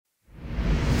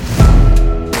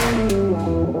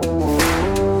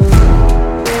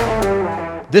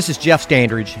This is Jeff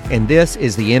Standridge, and this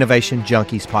is the Innovation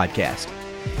Junkies podcast.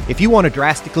 If you want to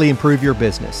drastically improve your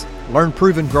business, learn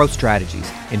proven growth strategies,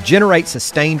 and generate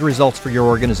sustained results for your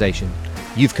organization,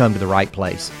 you've come to the right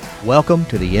place. Welcome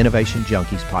to the Innovation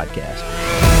Junkies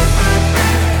podcast.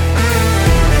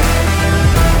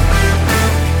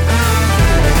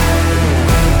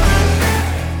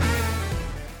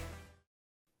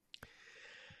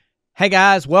 Hey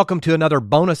guys, welcome to another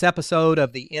bonus episode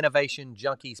of the Innovation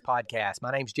Junkies podcast.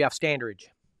 My name's Jeff Standridge.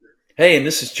 Hey, and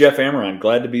this is Jeff Amaron.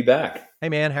 Glad to be back. Hey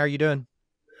man, how are you doing?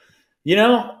 You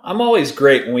know, I'm always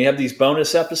great when we have these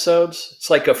bonus episodes. It's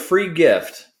like a free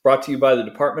gift brought to you by the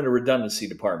Department of Redundancy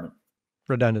Department.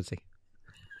 Redundancy.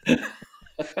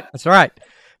 That's right.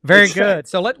 Very good.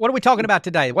 So what are we talking about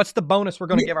today? What's the bonus we're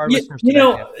going to give our listeners today?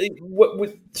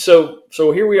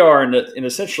 So here we are in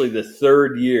essentially the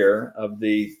third year of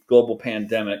the global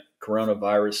pandemic,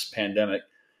 coronavirus pandemic.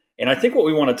 And I think what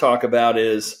we want to talk about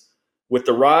is with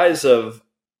the rise of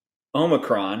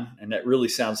Omicron, and that really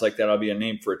sounds like that'll be a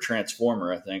name for a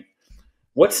transformer, I think.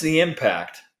 What's the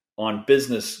impact on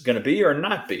business going to be or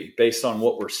not be based on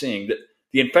what we're seeing?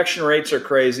 The infection rates are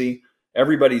crazy.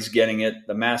 Everybody's getting it.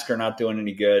 The masks are not doing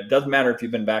any good. Doesn't matter if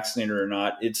you've been vaccinated or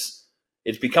not. It's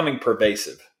becoming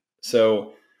pervasive.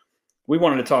 So we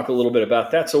wanted to talk a little bit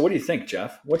about that. So what do you think,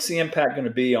 Jeff? What's the impact going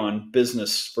to be on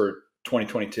business for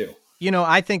 2022? You know,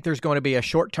 I think there's going to be a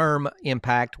short-term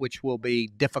impact, which will be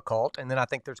difficult. And then I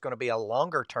think there's going to be a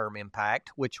longer-term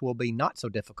impact, which will be not so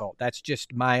difficult. That's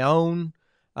just my own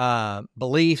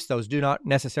beliefs. Those do not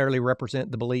necessarily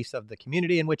represent the beliefs of the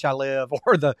community in which I live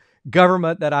or the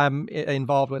government that I'm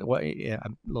involved with. Well, yeah, a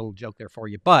little joke there for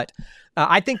you. But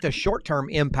I think the short-term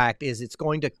impact is it's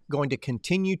going to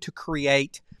continue to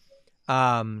create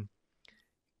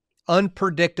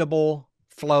unpredictable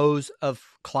flows of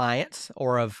clients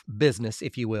or of business,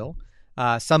 if you will.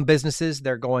 Some businesses,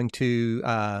 they're going to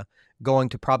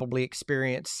probably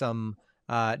experience some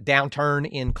downturn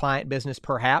in client business,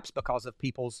 perhaps because of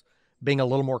people's being a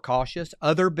little more cautious.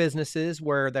 Other businesses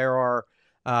where there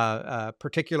are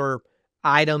particular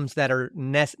items that are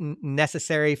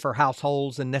necessary for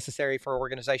households and necessary for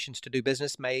organizations to do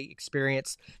business may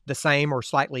experience the same or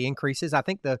slightly increases. I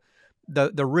think the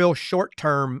real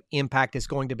short-term impact is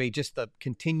going to be just the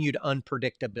continued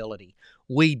unpredictability.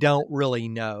 We don't really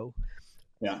know.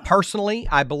 Yeah. Personally,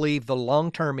 I believe the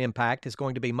long-term impact is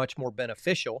going to be much more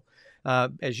beneficial.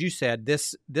 As you said,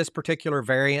 this particular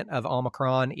variant of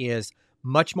Omicron is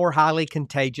much more highly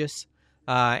contagious,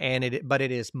 but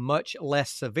it is much less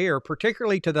severe,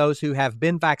 particularly to those who have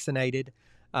been vaccinated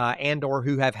and or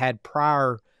who have had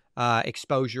prior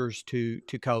exposures to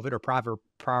COVID or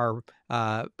prior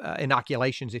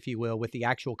inoculations, if you will, with the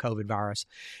actual COVID virus.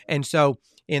 And so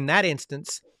in that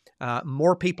instance,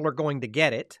 more people are going to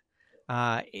get it.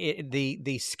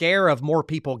 The scare of more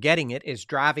people getting it is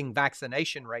driving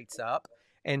vaccination rates up.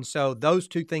 And so those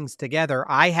two things together,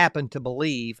 I happen to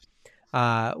believe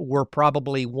we're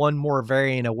probably one more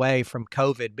variant away from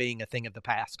COVID being a thing of the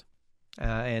past.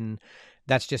 And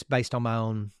that's just based on my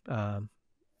own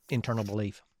internal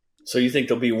belief. So you think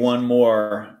there'll be one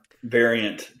more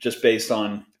variant just based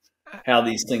on how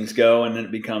these things go, and then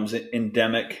it becomes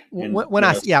endemic? When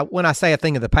I say a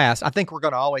thing of the past, I think we're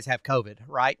going to always have COVID,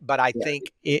 right? But I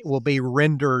think it will be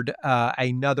rendered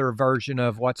another version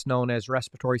of what's known as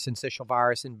respiratory syncytial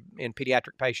virus in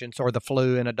pediatric patients, or the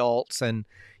flu in adults, and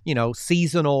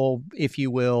seasonal, if you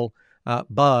will,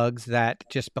 bugs that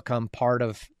just become part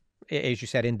of, as you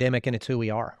said, endemic, and it's who we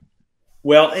are.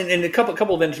 Well, and a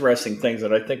couple of interesting things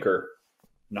that I think are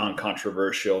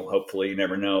non-controversial. Hopefully, you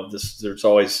never know. There's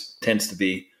always tends to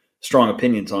be strong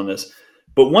opinions on this.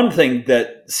 But one thing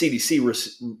that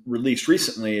CDC released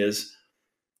recently is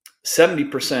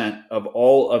 70% of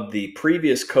all of the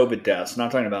previous COVID deaths,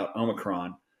 not talking about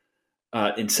Omicron,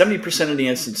 in 70% of the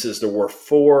instances, there were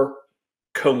 4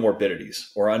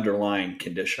 comorbidities or underlying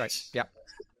conditions. Right. Yep.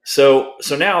 So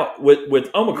now with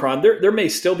Omicron, there may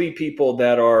still be people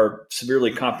that are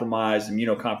severely compromised,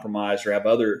 immunocompromised, or have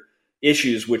other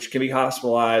issues, which can be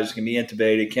hospitalized, can be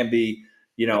intubated, can be,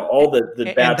 all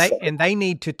the bad stuff. And they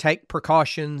need to take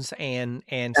precautions and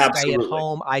stay at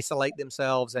home, isolate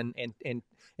themselves, and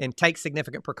take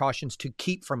significant precautions to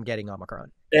keep from getting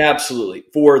Omicron. Absolutely.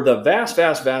 For the vast,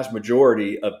 vast, vast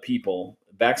majority of people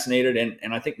vaccinated,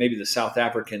 and I think maybe the South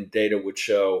African data would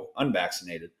show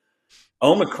unvaccinated,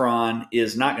 Omicron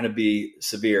is not going to be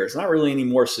severe. It's not really any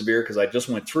more severe, because I just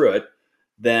went through it,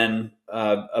 than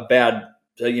a bad,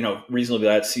 reasonably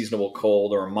bad seasonal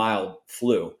cold or a mild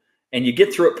flu. And you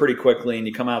get through it pretty quickly, and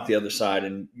you come out the other side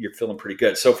and you're feeling pretty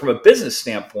good. So from a business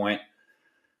standpoint,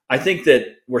 I think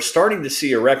that we're starting to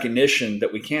see a recognition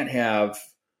that we can't have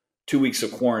 2 weeks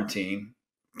of quarantine,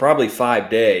 probably 5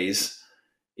 days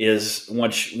is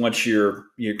once you're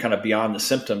kind of beyond the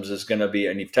symptoms is going to be,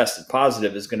 and you've tested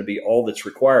positive, is going to be all that's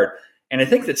required. And I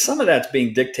think that some of that's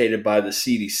being dictated by the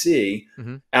CDC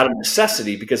out of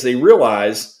necessity, because they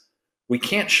realize we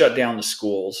can't shut down the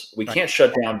schools, we can't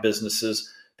shut down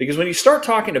businesses, because when you start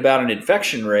talking about an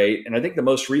infection rate, and I think the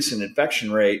most recent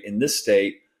infection rate in this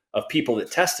state of people that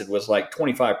tested was like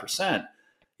 25%,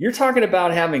 you're talking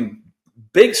about having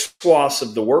big swaths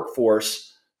of the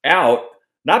workforce out,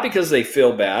 not because they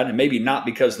feel bad and maybe not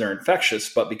because they're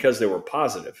infectious, but because they were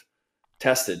positive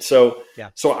tested. So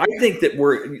I think that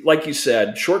we're, like you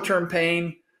said, short-term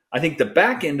pain. I think the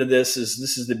back end of this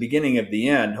is the beginning of the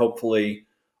end, hopefully,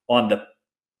 on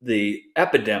the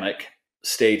epidemic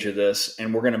stage of this.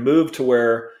 And we're going to move to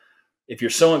where, if you're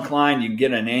so inclined, you can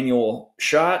get an annual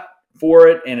shot for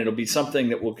it, and it'll be something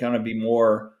that will kind of be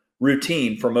more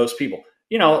routine for most people.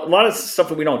 A lot of stuff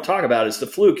that we don't talk about is the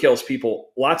flu kills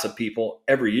people, lots of people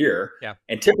every year. Yeah.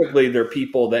 And typically they're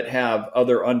people that have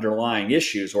other underlying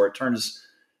issues, or it turns,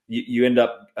 you end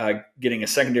up getting a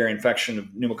secondary infection of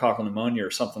pneumococcal pneumonia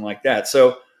or something like that.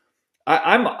 So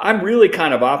I'm really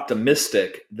kind of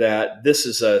optimistic that this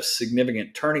is a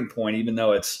significant turning point, even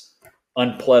though it's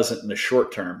unpleasant in the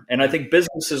short term. And I think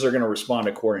businesses are going to respond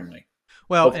accordingly.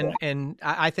 Well, and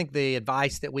I think the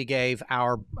advice that we gave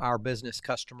our business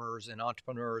customers and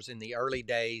entrepreneurs in the early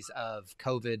days of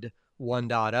COVID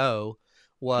 1.0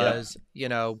 was,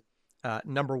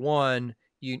 number one,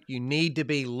 you need to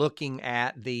be looking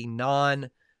at the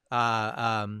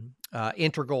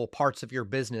integral parts of your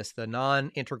business, the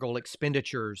non-integral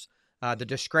expenditures, the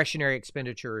discretionary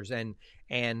expenditures, and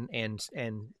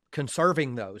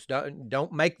conserving those.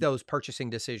 Don't make those purchasing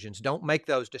decisions. Don't make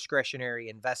those discretionary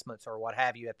investments or what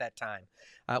have you at that time.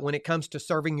 When it comes to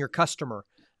serving your customer,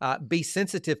 be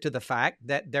sensitive to the fact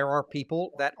that there are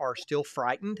people that are still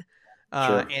frightened.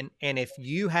 Sure. And if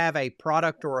you have a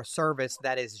product or a service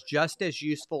that is just as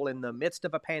useful in the midst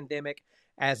of a pandemic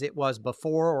as it was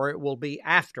before, or it will be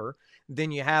after,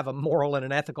 then you have a moral and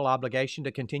an ethical obligation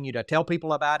to continue to tell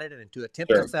people about it and to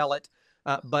attempt to sell it.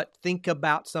 But think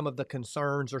about some of the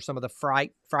concerns or some of the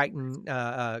frightened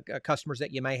customers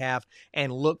that you may have,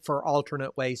 and look for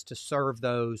alternate ways to serve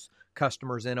those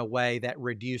customers in a way that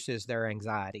reduces their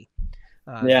anxiety.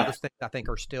 Those things I think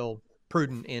are still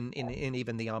prudent in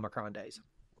even the Omicron days.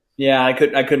 Yeah, I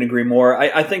couldn't agree more.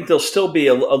 I think there'll still be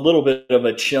a little bit of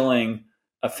a chilling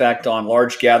effect on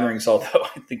large gatherings, although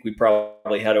I think we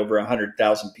probably had over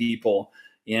 100,000 people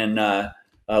in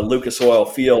Lucas Oil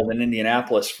Field in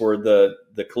Indianapolis for the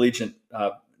collegiate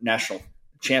national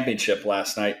championship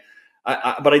last night.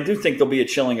 But I do think there'll be a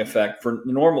chilling effect for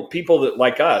normal people that,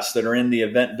 like us, that are in the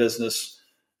event business.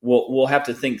 We'll have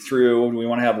to think through, do we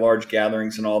want to have large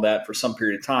gatherings and all that for some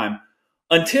period of time,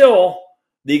 until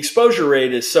the exposure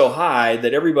rate is so high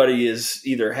that everybody is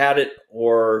either had it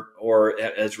or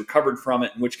has recovered from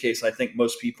it, in which case I think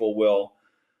most people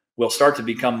will start to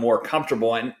become more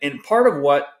comfortable. And part of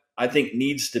what I think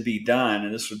needs to be done,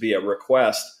 and this would be a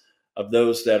request of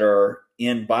those that are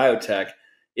in biotech,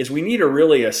 is we need a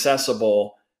really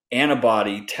accessible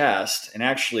antibody test. And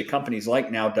actually companies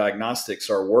like Now Diagnostics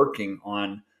are working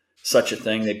on such a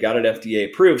thing. They've got it FDA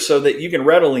approved, so that you can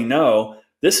readily know,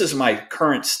 this is my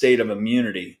current state of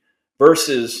immunity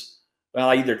versus, well,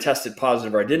 I either tested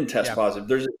positive or I didn't test positive.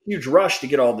 There's a huge rush to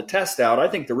get all the tests out. I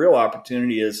think the real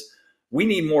opportunity is we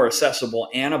need more accessible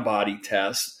antibody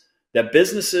tests that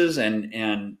businesses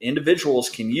and individuals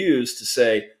can use to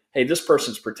say, hey, this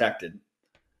person's protected.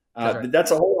 That's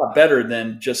a whole lot better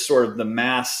than just sort of the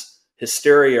mass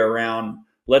hysteria around,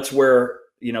 let's wear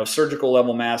surgical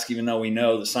level mask, even though we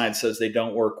know the science says they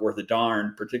don't work worth a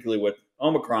darn, particularly with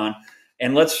Omicron.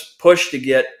 And let's push to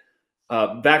get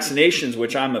vaccinations,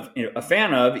 which I'm a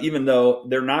fan of, even though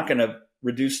they're not going to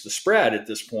reduce the spread at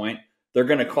this point. They're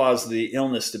going to cause the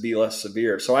illness to be less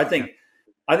severe. So I think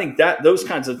that those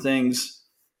kinds of things,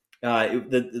 where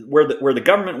the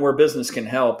government, where business can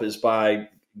help, is by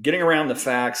getting around the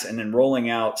facts and then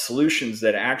rolling out solutions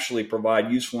that actually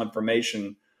provide useful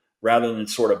information rather than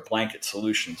sort of blanket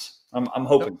solutions. I'm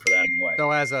hoping for that anyway.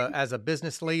 So as a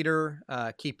business leader,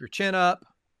 keep your chin up.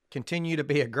 Continue to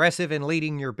be aggressive in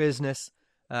leading your business.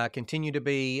 Continue to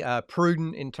be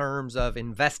prudent in terms of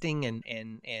investing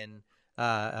and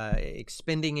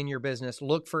expending in your business.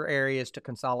 Look for areas to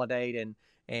consolidate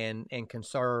and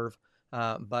conserve.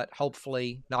 But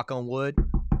hopefully, knock on wood,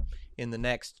 in the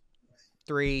next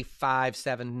 3, 5,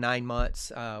 7, 9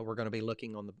 months, we're going to be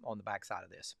looking on the backside of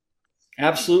this.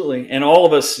 Absolutely. And all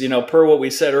of us, per what we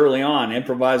said early on,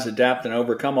 improvise, adapt, and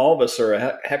overcome, all of us are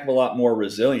a heck of a lot more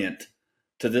resilient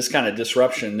to this kind of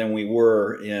disruption than we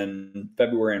were in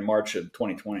February and March of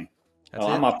 2020.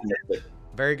 I'm optimistic.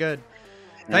 Very good.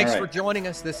 Thanks for joining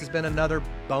us. This has been another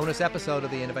bonus episode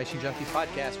of the Innovation Junkies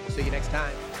podcast. We'll see you next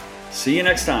time. See you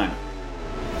next time.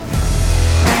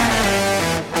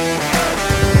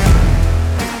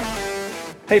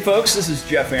 Hey folks, this is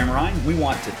Jeff Amrine. We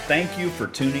want to thank you for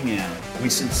tuning in. We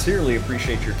sincerely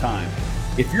appreciate your time.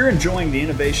 If you're enjoying the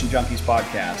Innovation Junkies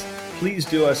podcast, please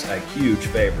do us a huge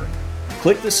favor.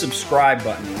 Click the subscribe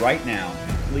button right now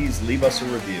and please leave us a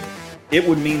review. It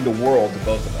would mean the world to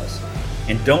both of us.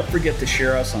 And don't forget to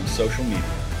share us on social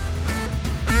media.